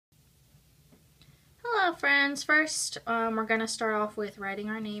friends, first we're going to start off with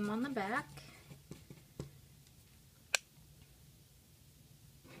writing our name on the back.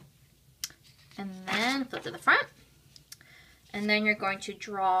 And then flip to the front. And then you're going to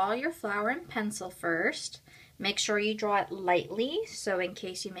draw your flower in pencil first. Make sure you draw it lightly, so in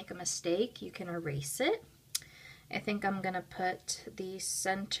case you make a mistake, you can erase it. I think I'm going to put the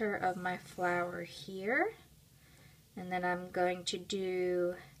center of my flower here. And then I'm going to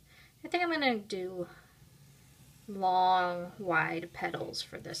do, I think I'm going to do long, wide petals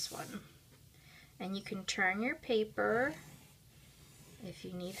for this one. And you can turn your paper if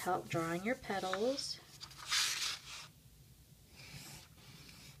you need help drawing your petals.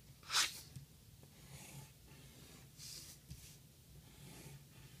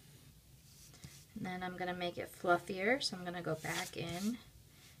 And then I'm going to make it fluffier, so I'm going to go back in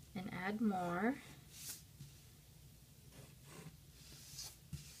and add more.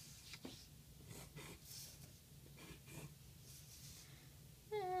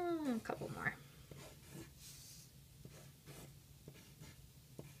 And a couple more.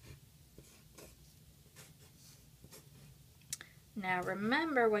 Now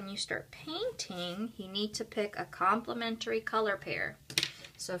remember, when you start painting, you need to pick a complementary color pair.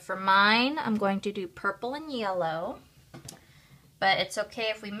 So for mine, I'm going to do purple and yellow, but it's okay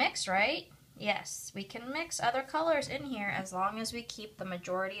if we mix, right? Yes, we can mix other colors in here as long as we keep the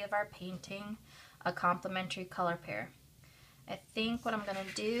majority of our painting a complementary color pair. I think what I'm going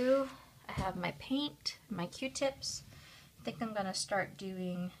to do, I have my paint, my Q-tips. I think I'm going to start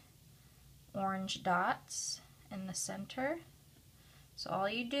doing orange dots in the center. So all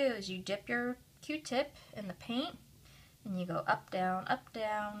you do is you dip your Q-tip in the paint, and you go up, down,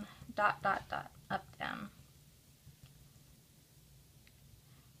 dot, dot, dot, up, down.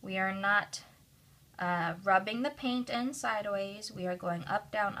 We are not rubbing the paint in sideways. We are going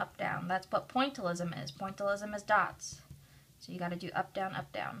up, down, up, down. That's what pointillism is. Pointillism is dots. So you got to do up, down,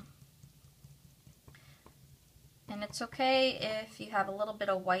 up, down. And it's okay if you have a little bit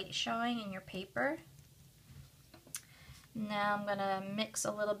of white showing in your paper. Now I'm going to mix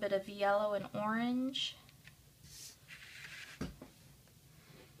a little bit of yellow and orange.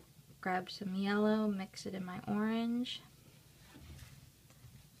 Grab some yellow, mix it in my orange.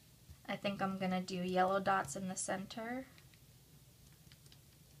 I think I'm going to do yellow dots in the center.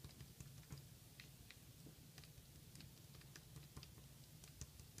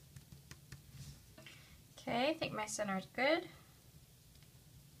 Okay, I think my center is good.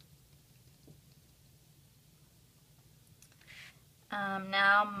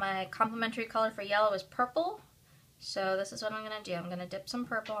 Now my complementary color for yellow is purple. So this is what I'm going to do. I'm going to dip some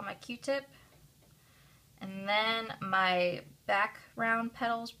purple on my Q-tip. And then my background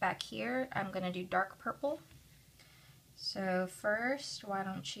petals back here, I'm going to do dark purple. So first, why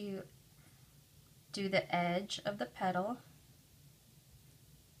don't you do the edge of the petal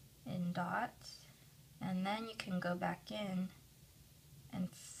in dots. And then you can go back in and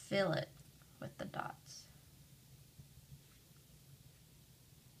fill it with the dots.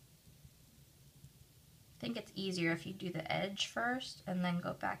 I think it's easier if you do the edge first and then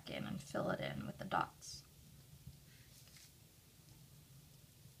go back in and fill it in with the dots.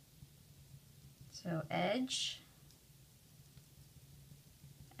 So edge,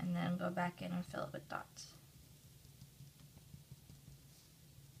 and then go back in and fill it with dots.